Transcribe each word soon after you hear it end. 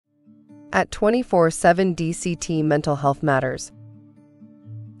at 24/7 DCT Mental Health Matters.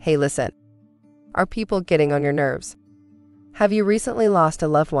 Hey, listen. Are people getting on your nerves? Have you recently lost a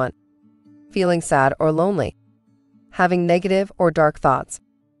loved one? Feeling sad or lonely? Having negative or dark thoughts?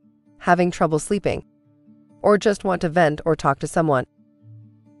 Having trouble sleeping? Or just want to vent or talk to someone?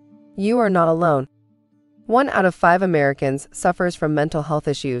 You are not alone. 1 out of 5 Americans suffers from mental health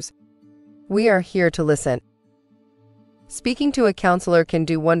issues. We are here to listen. Speaking to a counselor can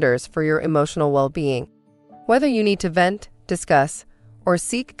do wonders for your emotional well-being. Whether you need to vent, discuss, or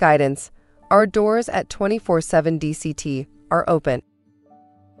seek guidance, our doors at 24/7 DCT are open.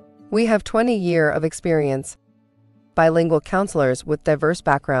 We have 20 years of experience, bilingual counselors with diverse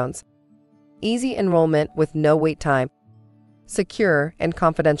backgrounds, easy enrollment with no wait time, secure and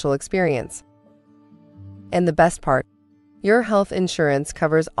confidential experience. And the best part, your health insurance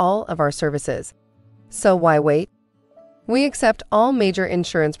covers all of our services. So why wait? We accept all major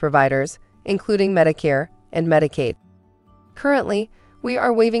insurance providers, including Medicare and Medicaid. Currently, we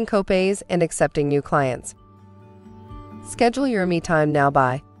are waiving copays and accepting new clients. Schedule your me time now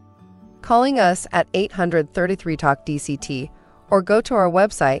by calling us at 800-33-TALK-DCT or go to our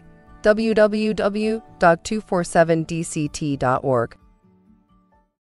website www.247dct.org.